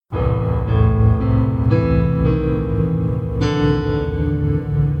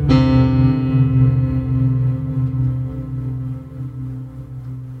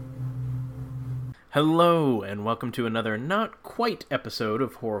Hello, and welcome to another not quite episode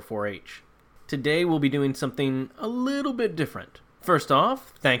of Horror 4-H. Today we'll be doing something a little bit different. First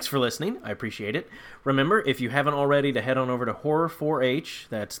off, thanks for listening, I appreciate it. Remember, if you haven't already, to head on over to Horror 4-H,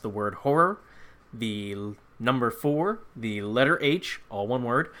 that's the word horror, the number 4, the letter H, all one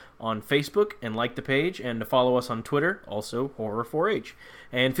word, on Facebook, and like the page, and to follow us on Twitter, also Horror 4-H.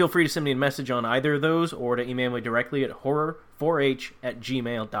 And feel free to send me a message on either of those, or to email me directly at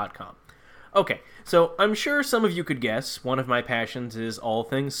horror4h@gmail.com. Okay, so I'm sure some of you could guess one of my passions is all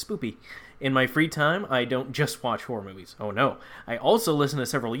things spoopy. In my free time, I don't just watch horror movies. Oh no. I also listen to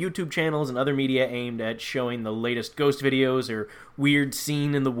several YouTube channels and other media aimed at showing the latest ghost videos or weird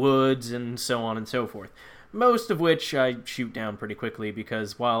scene in the woods and so on and so forth. Most of which I shoot down pretty quickly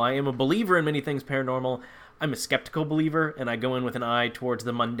because while I am a believer in many things paranormal, I'm a skeptical believer and I go in with an eye towards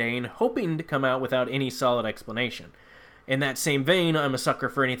the mundane, hoping to come out without any solid explanation. In that same vein, I'm a sucker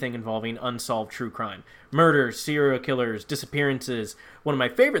for anything involving unsolved true crime. Murders, serial killers, disappearances. One of my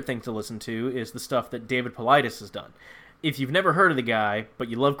favorite things to listen to is the stuff that David Paulides has done. If you've never heard of the guy, but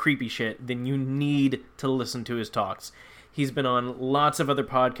you love creepy shit, then you need to listen to his talks. He's been on lots of other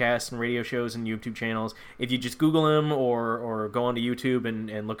podcasts and radio shows and YouTube channels. If you just Google him or go onto YouTube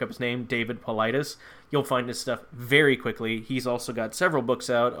and look up his name, David Paulides, you'll find his stuff very quickly. He's also got several books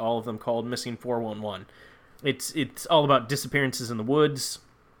out, all of them called Missing 411. It's all about disappearances in the woods,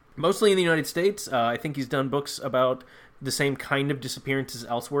 mostly in the United States. I think he's done books about the same kind of disappearances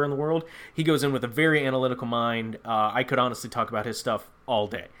elsewhere in the world. He goes in with a very analytical mind. I could honestly talk about his stuff all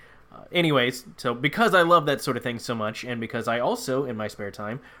day. Anyways, so because I love that sort of thing so much, and because I also, in my spare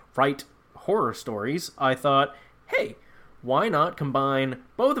time, write horror stories, I thought, hey, why not combine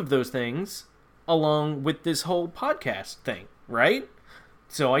both of those things along with this whole podcast thing, right?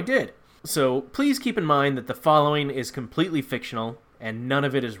 So I did. So please keep in mind that the following is completely fictional, and none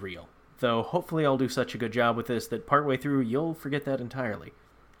of it is real. Though hopefully I'll do such a good job with this that partway through you'll forget that entirely.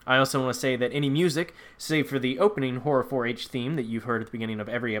 I also want to say that any music, save for the opening Horror 4-H theme that you've heard at the beginning of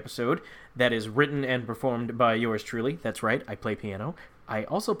every episode, that is written and performed by yours truly. That's right, I play piano. I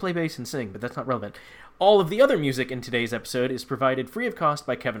also play bass and sing, but that's not relevant. All of the other music in today's episode is provided free of cost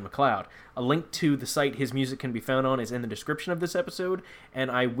by Kevin MacLeod. A link to the site his music can be found on is in the description of this episode,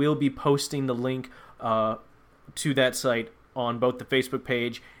 and I will be posting the link to that site on both the Facebook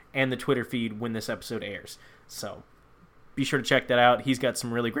page and the Twitter feed when this episode airs. So be sure to check that out. He's got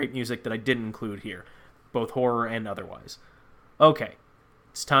some really great music that I didn't include here, both horror and otherwise. Okay,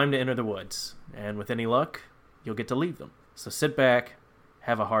 it's time to enter the woods, and with any luck, you'll get to leave them. So sit back,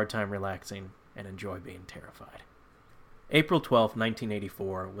 have a hard time relaxing, and enjoy being terrified. April 12,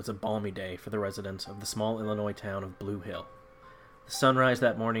 1984 was a balmy day for the residents of the small Illinois town of Blue Hill. The sunrise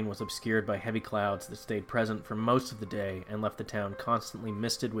that morning was obscured by heavy clouds that stayed present for most of the day and left the town constantly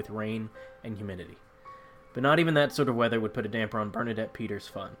misted with rain and humidity. But not even that sort of weather would put a damper on Bernadette Peters'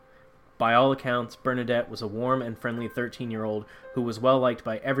 fun. By all accounts, Bernadette was a warm and friendly 13-year-old who was well liked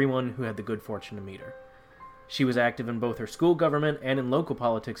by everyone who had the good fortune to meet her. She was active in both her school government and in local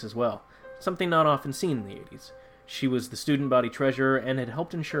politics as well, something not often seen in the 80s. She was the student body treasurer and had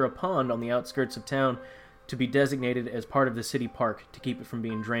helped ensure a pond on the outskirts of town to be designated as part of the city park to keep it from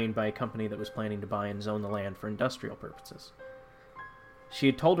being drained by a company that was planning to buy and zone the land for industrial purposes. She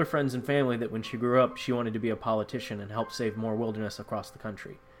had told her friends and family that when she grew up, she wanted to be a politician and help save more wilderness across the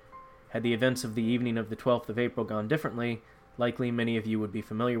country. Had the events of the evening of the 12th of April gone differently, likely many of you would be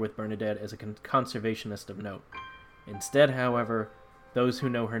familiar with Bernadette as a conservationist of note. Instead, however, those who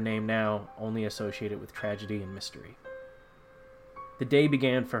know her name now only associate it with tragedy and mystery. The day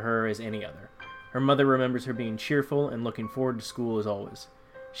began for her as any other. Her mother remembers her being cheerful and looking forward to school as always.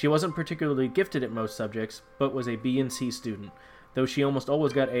 She wasn't particularly gifted at most subjects, but was a B and C student, though she almost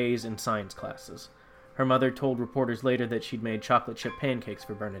always got A's in science classes. Her mother told reporters later that she'd made chocolate chip pancakes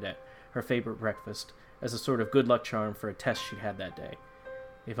for Bernadette, her favorite breakfast, as a sort of good luck charm for a test she'd had that day.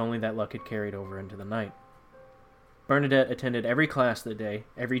 If only that luck had carried over into the night. Bernadette attended every class that day.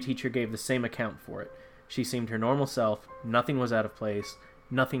 Every teacher gave the same account for it. She seemed her normal self, nothing was out of place,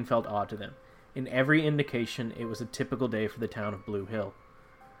 nothing felt odd to them. In every indication, it was a typical day for the town of Blue Hill.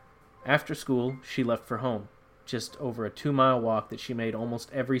 After school, she left for home, just over a 2-mile walk that she made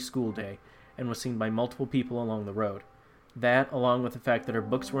almost every school day, and was seen by multiple people along the road. That, along with the fact that her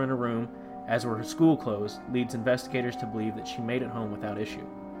books were in her room, as were her school clothes, leads investigators to believe that she made it home without issue.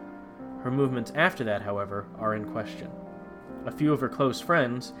 Her movements after that, however, are in question. A few of her close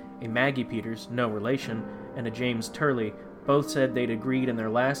friends, a Maggie Peters, no relation, and a James Turley, both said they'd agreed in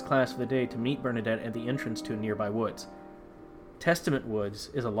their last class of the day to meet Bernadette at the entrance to a nearby woods. Testament Woods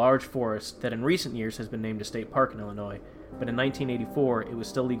is a large forest that in recent years has been named a state park in Illinois, but in 1984 it was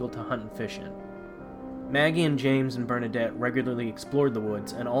still legal to hunt and fish in. Maggie and James and Bernadette regularly explored the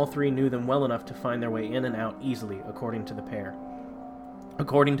woods, and all three knew them well enough to find their way in and out easily, according to the pair.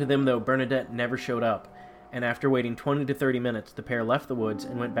 According to them, though, Bernadette never showed up, and after waiting 20 to 30 minutes, the pair left the woods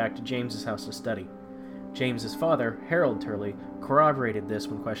and went back to James's house to study. James's father, Harold Turley, corroborated this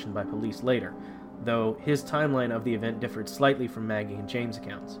when questioned by police later, though his timeline of the event differed slightly from Maggie and James'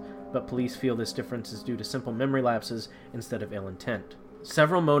 accounts, but police feel this difference is due to simple memory lapses instead of ill intent.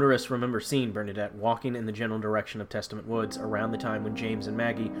 Several motorists remember seeing Bernadette walking in the general direction of Testament Woods around the time when James and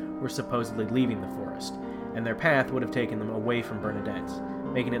Maggie were supposedly leaving the forest, and their path would have taken them away from Bernadette's,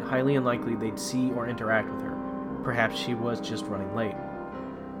 making it highly unlikely they'd see or interact with her. Perhaps she was just running late.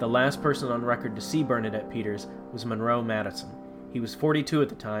 The last person on record to see Bernadette Peters was Monroe Madison. He was 42 at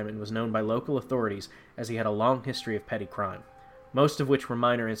the time and was known by local authorities as he had a long history of petty crime, most of which were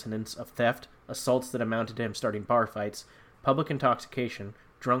minor incidents of theft, assaults that amounted to him starting bar fights, public intoxication,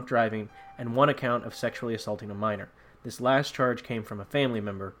 drunk driving, and one account of sexually assaulting a minor. This last charge came from a family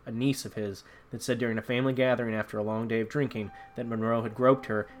member, a niece of his, that said during a family gathering after a long day of drinking that Monroe had groped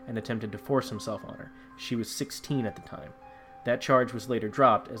her and attempted to force himself on her. She was 16 at the time. That charge was later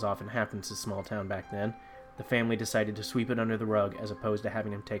dropped, as often happens in small town back then. The family decided to sweep it under the rug as opposed to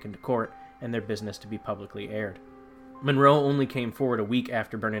having him taken to court and their business to be publicly aired. Monroe only came forward a week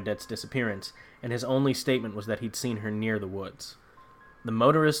after Bernadette's disappearance, and his only statement was that he'd seen her near the woods. The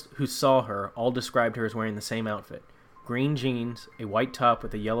motorists who saw her all described her as wearing the same outfit: green jeans, a white top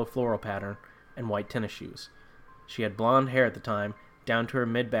with a yellow floral pattern, and white tennis shoes. She had blonde hair at the time, down to her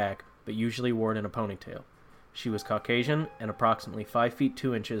mid-back, but usually wore it in a ponytail. She was Caucasian and approximately 5 feet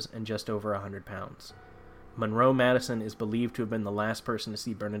 2 inches and just over 100 pounds. Monroe Madison is believed to have been the last person to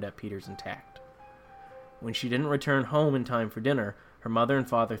see Bernadette Peters intact. When she didn't return home in time for dinner, her mother and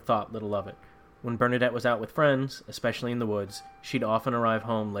father thought little of it. When Bernadette was out with friends, especially in the woods, she'd often arrive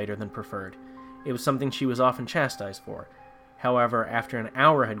home later than preferred. It was something she was often chastised for. However, after an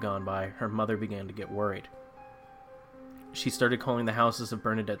hour had gone by, her mother began to get worried. She started calling the houses of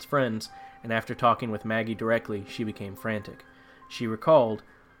Bernadette's friends, and after talking with Maggie directly, she became frantic. She recalled,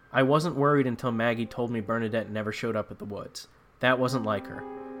 "I wasn't worried until Maggie told me Bernadette never showed up at the woods. That wasn't like her.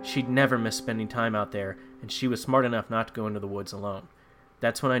 She'd never miss spending time out there, and she was smart enough not to go into the woods alone.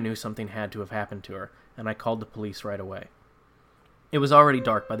 That's when I knew something had to have happened to her, and I called the police right away." It was already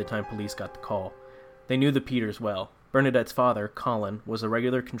dark by the time police got the call. They knew the Peters well. Bernadette's father, Colin, was a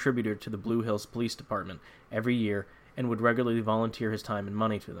regular contributor to the Blue Hills Police Department every year and would regularly volunteer his time and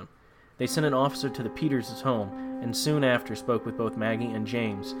money to them. They sent an officer to the Peters' home, and soon after spoke with both Maggie and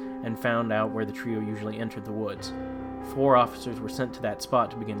James, and found out where the trio usually entered the woods. 4 officers were sent to that spot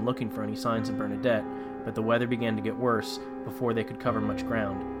to begin looking for any signs of Bernadette, but the weather began to get worse before they could cover much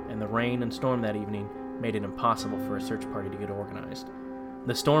ground, and the rain and storm that evening made it impossible for a search party to get organized.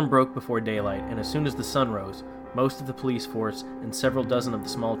 The storm broke before daylight, and as soon as the sun rose, most of the police force and several dozen of the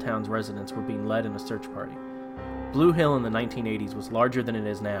small town's residents were being led in a search party. Blue Hill in the 1980s was larger than it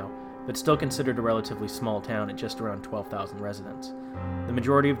is now, but still considered a relatively small town at just around 12,000 residents. The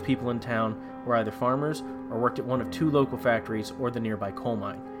majority of the people in town were either farmers or worked at one of 2 local factories or the nearby coal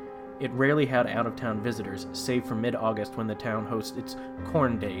mine. It rarely had out-of-town visitors, save for mid-August when the town hosts its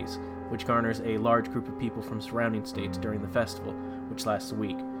Corn Days, which garners a large group of people from surrounding states during the festival, which lasts a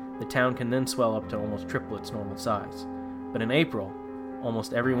week. The town can then swell up to almost triple its normal size. But in April,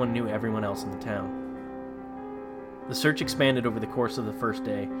 almost everyone knew everyone else in the town. The search expanded over the course of the first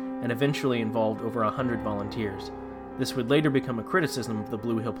day, and eventually involved over 100 volunteers. This would later become a criticism of the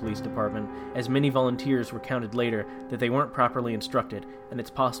Blue Hill Police Department, as many volunteers recounted later that they weren't properly instructed, and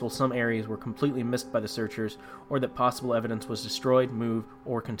it's possible some areas were completely missed by the searchers, or that possible evidence was destroyed, moved,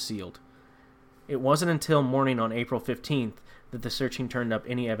 or concealed. It wasn't until morning on April 15th that the searching turned up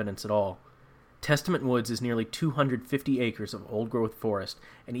any evidence at all. Testament Woods is nearly 250 acres of old-growth forest,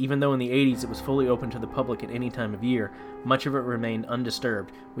 and even though in the 80s it was fully open to the public at any time of year, much of it remained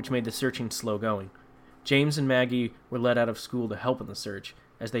undisturbed, which made the searching slow going. James and Maggie were let out of school to help in the search,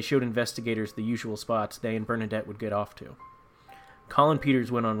 as they showed investigators the usual spots they and Bernadette would get off to. Colin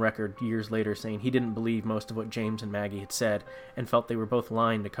Peters went on record years later saying he didn't believe most of what James and Maggie had said, and felt they were both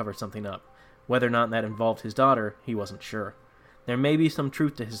lying to cover something up. Whether or not that involved his daughter, he wasn't sure. There may be some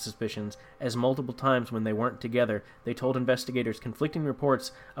truth to his suspicions, as multiple times when they weren't together, they told investigators conflicting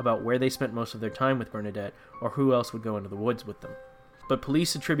reports about where they spent most of their time with Bernadette, or who else would go into the woods with them. But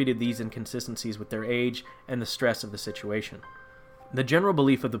police attributed these inconsistencies with their age and the stress of the situation. The general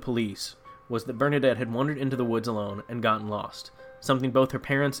belief of the police was that Bernadette had wandered into the woods alone and gotten lost, something both her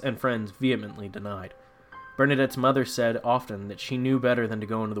parents and friends vehemently denied. Bernadette's mother said often that she knew better than to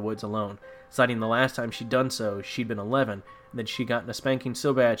go into the woods alone, citing the last time she'd done so, she'd been 11, and that she'd gotten a spanking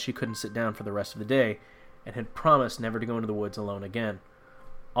so bad she couldn't sit down for the rest of the day, and had promised never to go into the woods alone again.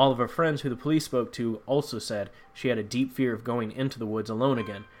 All of her friends who the police spoke to also said she had a deep fear of going into the woods alone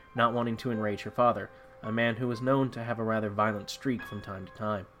again, not wanting to enrage her father, a man who was known to have a rather violent streak from time to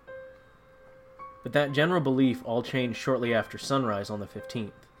time. But that general belief all changed shortly after sunrise on the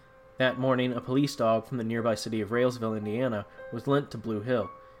 15th. That morning, a police dog from the nearby city of Railsville, Indiana, was lent to Blue Hill.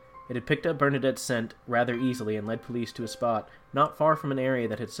 It had picked up Bernadette's scent rather easily and led police to a spot not far from an area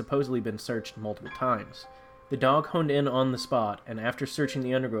that had supposedly been searched multiple times. The dog honed in on the spot, and after searching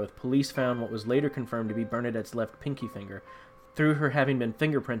the undergrowth, police found what was later confirmed to be Bernadette's left pinky finger, through her having been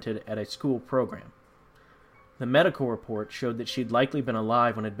fingerprinted at a school program. The medical report showed that she'd likely been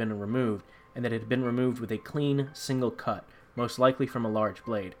alive when it had been removed, and that it had been removed with a clean, single cut, most likely from a large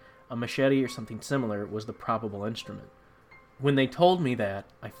blade. A machete or something similar was the probable instrument. When they told me that,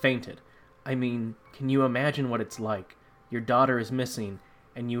 I fainted. I mean, can you imagine what it's like? Your daughter is missing,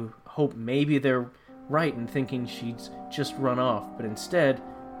 and you hope maybe they're right in thinking she's just run off, but instead,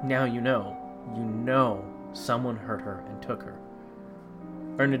 now you know someone hurt her and took her.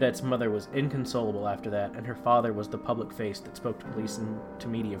 Bernadette's mother was inconsolable after that, and her father was the public face that spoke to police and to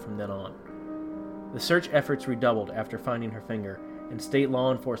media from then on. The search efforts redoubled after finding her finger, and state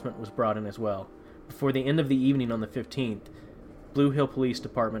law enforcement was brought in as well. Before the end of the evening on the 15th, Blue Hill Police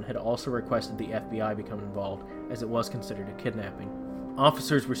Department had also requested the FBI become involved, as it was considered a kidnapping.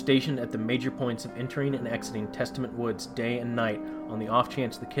 Officers were stationed at the major points of entering and exiting Testament Woods day and night on the off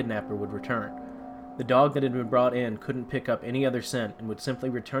chance the kidnapper would return. The dog that had been brought in couldn't pick up any other scent and would simply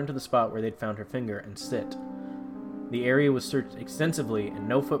return to the spot where they'd found her finger and sit. The area was searched extensively, and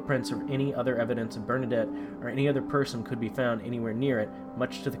no footprints or any other evidence of Bernadette or any other person could be found anywhere near it,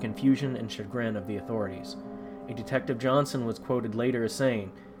 much to the confusion and chagrin of the authorities. A Detective Johnson was quoted later as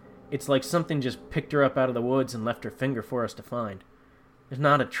saying, "It's like something just picked her up out of the woods and left her finger for us to find. There's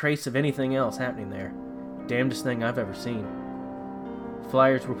not a trace of anything else happening there. Damnedest thing I've ever seen."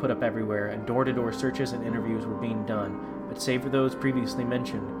 Flyers were put up everywhere, and door-to-door searches and interviews were being done, but save for those previously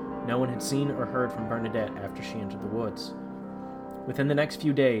mentioned, no one had seen or heard from Bernadette after she entered the woods. Within the next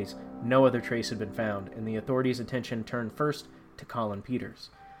few days, no other trace had been found, and the authorities' attention turned first to Colin Peters.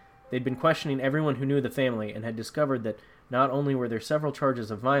 They'd been questioning everyone who knew the family and had discovered that not only were there several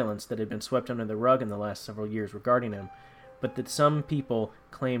charges of violence that had been swept under the rug in the last several years regarding him, but that some people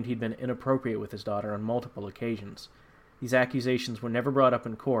claimed he'd been inappropriate with his daughter on multiple occasions. These accusations were never brought up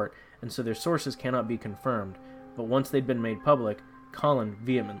in court, and so their sources cannot be confirmed, but once they'd been made public, Colin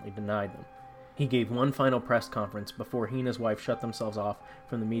vehemently denied them. He gave one final press conference before he and his wife shut themselves off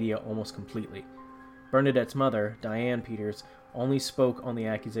from the media almost completely. Bernadette's mother, Diane Peters, only spoke on the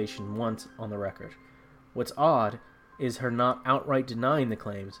accusation once on the record. What's odd is her not outright denying the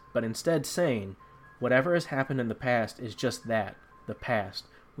claims, but instead saying, "Whatever has happened in the past is just that, the past.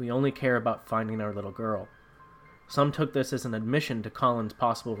 We only care about finding our little girl." Some took this as an admission to Colin's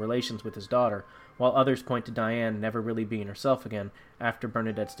possible relations with his daughter, while others point to Diane never really being herself again after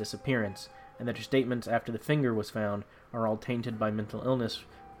Bernadette's disappearance, and that her statements after the finger was found are all tainted by mental illness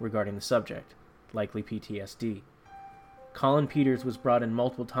regarding the subject, likely PTSD. Colin Peters was brought in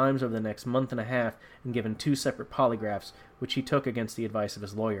multiple times over the next month and a half and given 2 separate polygraphs, which he took against the advice of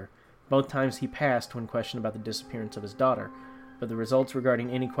his lawyer. Both times he passed when questioned about the disappearance of his daughter, but the results regarding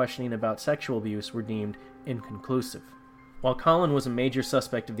any questioning about sexual abuse were deemed inconclusive. While Colin was a major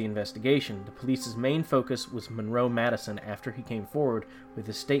suspect of the investigation, the police's main focus was Monroe Madison after he came forward with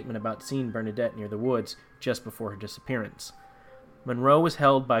his statement about seeing Bernadette near the woods just before her disappearance. Monroe was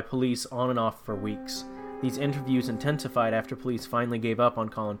held by police on and off for weeks. These interviews intensified after police finally gave up on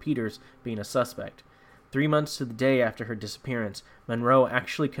Colin Peters being a suspect. 3 months to the day after her disappearance, Monroe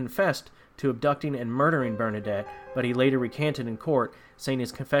actually confessed to abducting and murdering Bernadette, but he later recanted in court, saying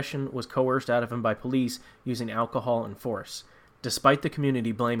his confession was coerced out of him by police using alcohol and force. Despite the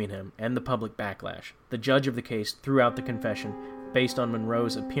community blaming him and the public backlash, the judge of the case threw out the confession based on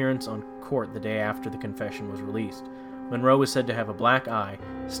Monroe's appearance on court the day after the confession was released. Monroe was said to have a black eye,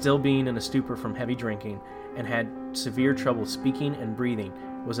 still being in a stupor from heavy drinking, and had severe trouble speaking and breathing,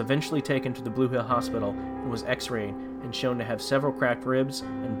 was eventually taken to the Blue Hill Hospital and was x-rayed and shown to have several cracked ribs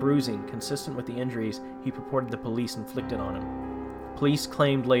and bruising consistent with the injuries he purported the police inflicted on him. Police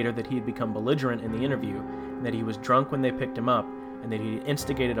claimed later that he had become belligerent in the interview, and that he was drunk when they picked him up, and that he had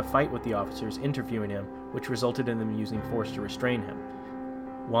instigated a fight with the officers interviewing him, which resulted in them using force to restrain him.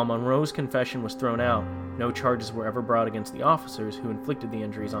 While Monroe's confession was thrown out, no charges were ever brought against the officers who inflicted the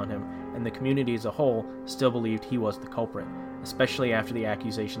injuries on him, and the community as a whole still believed he was the culprit, especially after the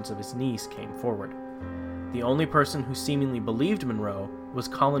accusations of his niece came forward. The only person who seemingly believed Monroe was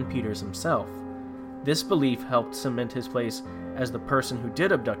Colin Peters himself. This belief helped cement his place as the person who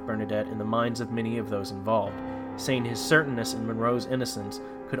did abduct Bernadette in the minds of many of those involved, saying his certainness in Monroe's innocence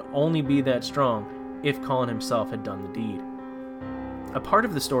could only be that strong if Colin himself had done the deed. A part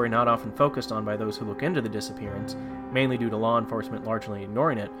of the story not often focused on by those who look into the disappearance, mainly due to law enforcement largely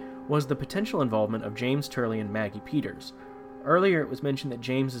ignoring it, was the potential involvement of James Turley and Maggie Peters. Earlier, it was mentioned that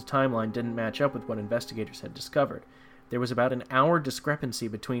James's timeline didn't match up with what investigators had discovered. There was about an hour discrepancy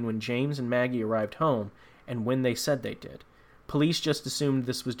between when James and Maggie arrived home and when they said they did. Police just assumed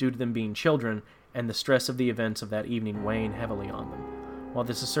this was due to them being children and the stress of the events of that evening weighing heavily on them. While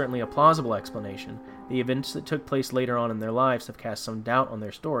this is certainly a plausible explanation, the events that took place later on in their lives have cast some doubt on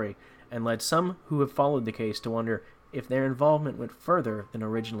their story and led some who have followed the case to wonder if their involvement went further than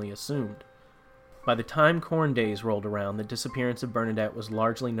originally assumed. By the time Corn Days rolled around, the disappearance of Bernadette was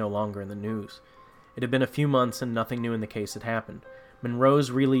largely no longer in the news. It had been a few months and nothing new in the case had happened. Monroe's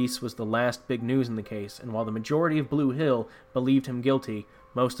release was the last big news in the case, and while the majority of Blue Hill believed him guilty,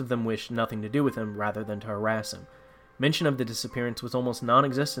 most of them wished nothing to do with him rather than to harass him. Mention of the disappearance was almost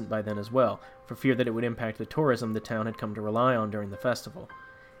non-existent by then as well, for fear that it would impact the tourism the town had come to rely on during the festival.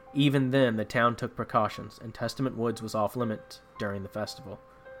 Even then, the town took precautions, and Testament Woods was off-limits during the festival.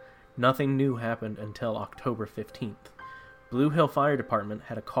 Nothing new happened until October 15th. Blue Hill Fire Department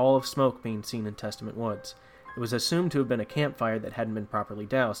had a call of smoke being seen in Testament Woods. It was assumed to have been a campfire that hadn't been properly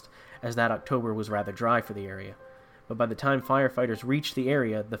doused, as that October was rather dry for the area. But by the time firefighters reached the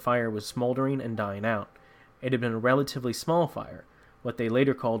area, the fire was smoldering and dying out. It had been a relatively small fire, what they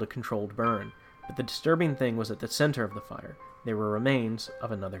later called a controlled burn, but the disturbing thing was at the center of the fire. There were remains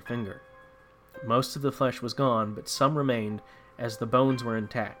of another finger. Most of the flesh was gone, but some remained, as the bones were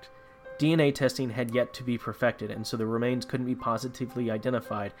intact. DNA testing had yet to be perfected, and so the remains couldn't be positively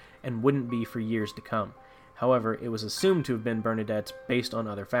identified and wouldn't be for years to come. However, it was assumed to have been Bernadette's based on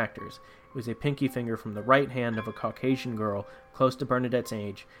other factors. It was a pinky finger from the right hand of a Caucasian girl close to Bernadette's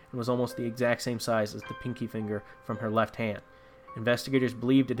age and was almost the exact same size as the pinky finger from her left hand. Investigators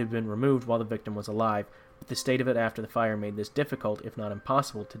believed it had been removed while the victim was alive, but the state of it after the fire made this difficult, if not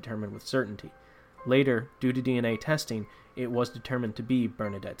impossible, to determine with certainty. Later, due to DNA testing, it was determined to be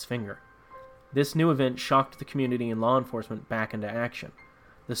Bernadette's finger. This new event shocked the community and law enforcement back into action.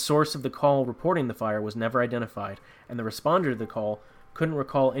 The source of the call reporting the fire was never identified, and the responder to the call couldn't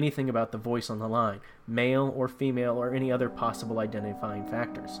recall anything about the voice on the line, male or female or any other possible identifying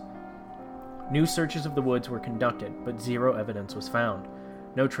factors. New searches of the woods were conducted, but zero evidence was found.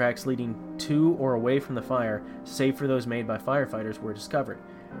 No tracks leading to or away from the fire, save for those made by firefighters, were discovered.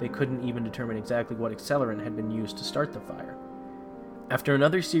 They couldn't even determine exactly what accelerant had been used to start the fire. After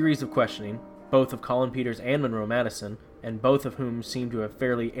another series of questioning, both of Colin Peters and Monroe Madison, and both of whom seemed to have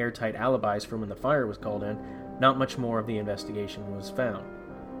fairly airtight alibis for when the fire was called in, not much more of the investigation was found.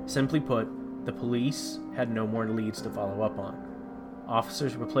 Simply put, the police had no more leads to follow up on.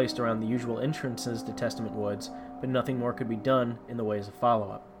 Officers were placed around the usual entrances to Testament Woods, but nothing more could be done in the ways of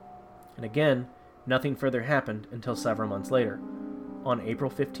follow-up. And again, nothing further happened until several months later. On April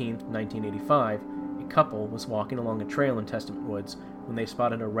 15, 1985, a couple was walking along a trail in Testament Woods when they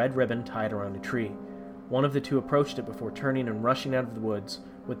spotted a red ribbon tied around a tree. One of the two approached it before turning and rushing out of the woods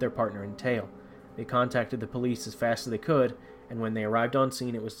with their partner in tail. They contacted the police as fast as they could, and when they arrived on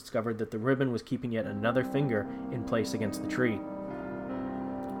scene, it was discovered that the ribbon was keeping yet another finger in place against the tree.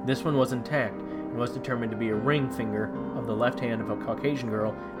 This one was intact and was determined to be a ring finger of the left hand of a Caucasian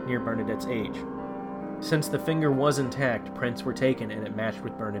girl near Bernadette's age. Since the finger was intact, prints were taken and it matched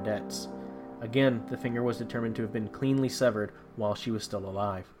with Bernadette's. Again, the finger was determined to have been cleanly severed while she was still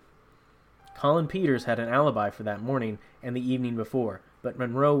alive. Colin Peters had an alibi for that morning and the evening before, but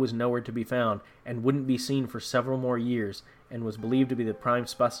Monroe was nowhere to be found and wouldn't be seen for several more years and was believed to be the prime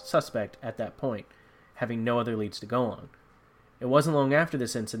suspect at that point, having no other leads to go on. It wasn't long after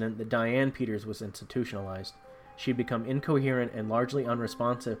this incident that Diane Peters was institutionalized. She had become incoherent and largely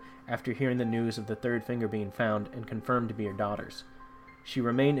unresponsive after hearing the news of the third finger being found and confirmed to be her daughter's. She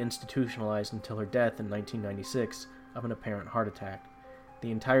remained institutionalized until her death in 1996 of an apparent heart attack.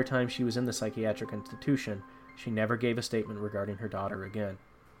 The entire time she was in the psychiatric institution, she never gave a statement regarding her daughter again.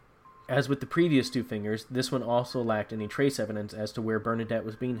 As with the previous two fingers, this one also lacked any trace evidence as to where Bernadette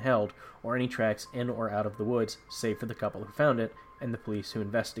was being held or any tracks in or out of the woods, save for the couple who found it and the police who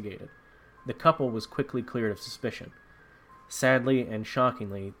investigated. The couple was quickly cleared of suspicion. Sadly and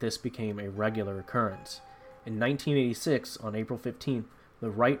shockingly, this became a regular occurrence. In 1986, on April 15th, the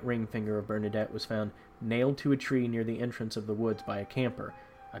right ring finger of Bernadette was found nailed to a tree near the entrance of the woods by a camper.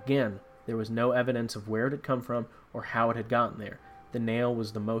 Again, there was no evidence of where it had come from or how it had gotten there. The nail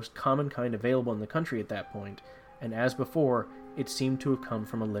was the most common kind available in the country at that point, and as before, it seemed to have come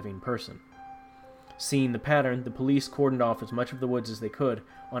from a living person. Seeing the pattern, the police cordoned off as much of the woods as they could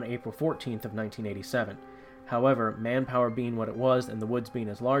on April 14th of 1987. However, manpower being what it was and the woods being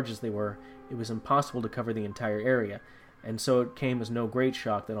as large as they were, it was impossible to cover the entire area, and so it came as no great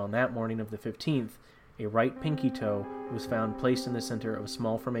shock that on that morning of the 15th, a right pinky toe was found placed in the center of a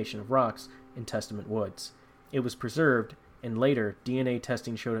small formation of rocks in Testament Woods. It was preserved, and later, DNA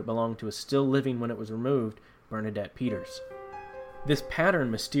testing showed it belonged to a still living when it was removed, Bernadette Peters. This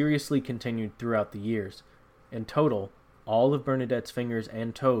pattern mysteriously continued throughout the years. In total, all of Bernadette's fingers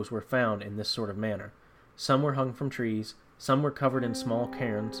and toes were found in this sort of manner. Some were hung from trees, some were covered in small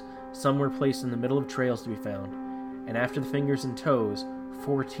cairns, some were placed in the middle of trails to be found, and after the fingers and toes,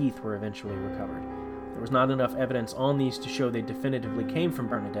 4 teeth were eventually recovered. There was not enough evidence on these to show they definitively came from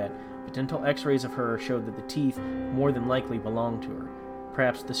Bernadette, but dental x-rays of her showed that the teeth more than likely belonged to her.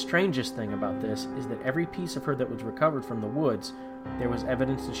 Perhaps the strangest thing about this is that every piece of her that was recovered from the woods, there was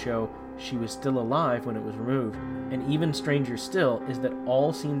evidence to show she was still alive when it was removed, and even stranger still is that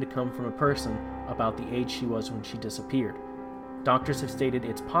all seemed to come from a person about the age she was when she disappeared. Doctors have stated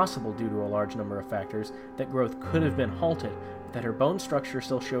it's possible due to a large number of factors that growth could have been halted, but that her bone structure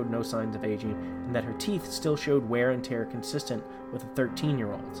still showed no signs of aging, and that her teeth still showed wear and tear consistent with a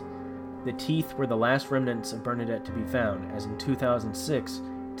 13-year-old's. The teeth were the last remnants of Bernadette to be found, as in 2006,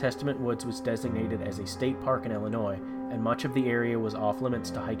 Testament Woods was designated as a state park in Illinois, and much of the area was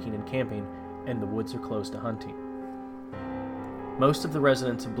off-limits to hiking and camping, and the woods are closed to hunting. Most of the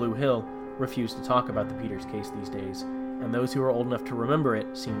residents of Blue Hill refuse to talk about the Peters case these days, and those who are old enough to remember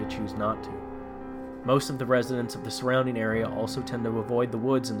it seem to choose not to. Most of the residents of the surrounding area also tend to avoid the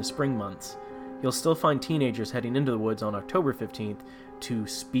woods in the spring months. You'll still find teenagers heading into the woods on October 15th to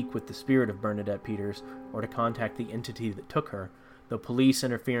speak with the spirit of Bernadette Peters or to contact the entity that took her, though police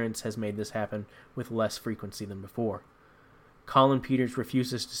interference has made this happen with less frequency than before. Colin Peters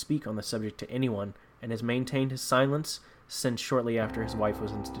refuses to speak on the subject to anyone and has maintained his silence since shortly after his wife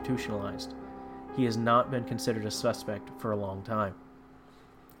was institutionalized. He has not been considered a suspect for a long time.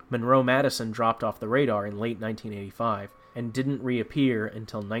 Monroe Madison dropped off the radar in late 1985 and didn't reappear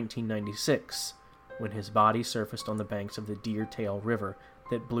until 1996, when his body surfaced on the banks of the Deer Tail River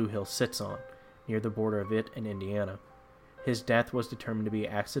that Blue Hill sits on, near the border of it and Indiana. His death was determined to be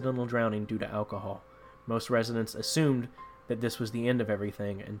accidental drowning due to alcohol. Most residents assumed that this was the end of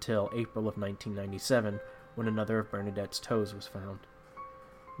everything until April of 1997, when another of Bernadette's toes was found.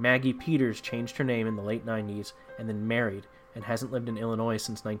 Maggie Peters changed her name in the late 90s and then married, and hasn't lived in Illinois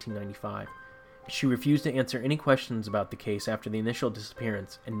since 1995. She refused to answer any questions about the case after the initial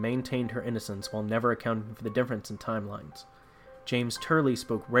disappearance and maintained her innocence while never accounting for the difference in timelines. James Turley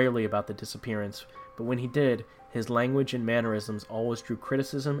spoke rarely about the disappearance, but when he did, his language and mannerisms always drew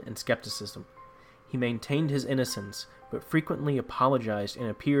criticism and skepticism. He maintained his innocence, but frequently apologized and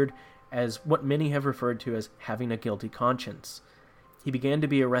appeared as what many have referred to as having a guilty conscience. He began to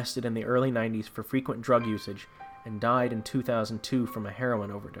be arrested in the early 90s for frequent drug usage and died in 2002 from a heroin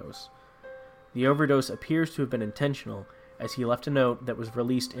overdose. The overdose appears to have been intentional, as he left a note that was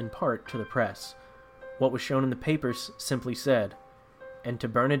released in part to the press. What was shown in the papers simply said, "And to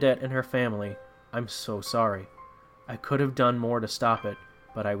Bernadette and her family, I'm so sorry. I could have done more to stop it,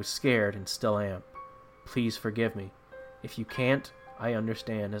 but I was scared and still am. Please forgive me. If you can't, I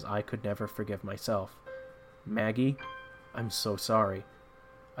understand, as I could never forgive myself. Maggie, I'm so sorry.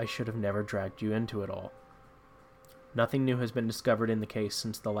 I should have never dragged you into it all." Nothing new has been discovered in the case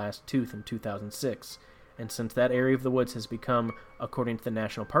since the last tooth in 2006, and since that area of the woods has become, according to the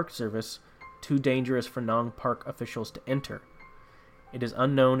National Park Service, too dangerous for non-park officials to enter. It is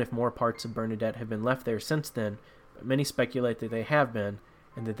unknown if more parts of Bernadette have been left there since then, but many speculate that they have been,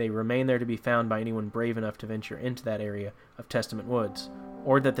 and that they remain there to be found by anyone brave enough to venture into that area of Testament Woods,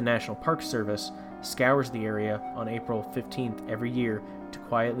 or that the National Park Service scours the area on April 15th every year to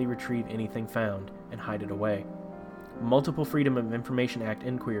quietly retrieve anything found and hide it away. Multiple Freedom of Information Act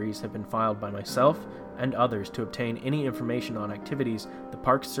inquiries have been filed by myself and others to obtain any information on activities the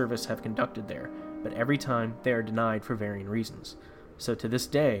Park Service have conducted there, but every time they are denied for varying reasons. So to this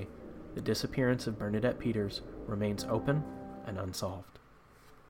day, the disappearance of Bernadette Peters remains open and unsolved.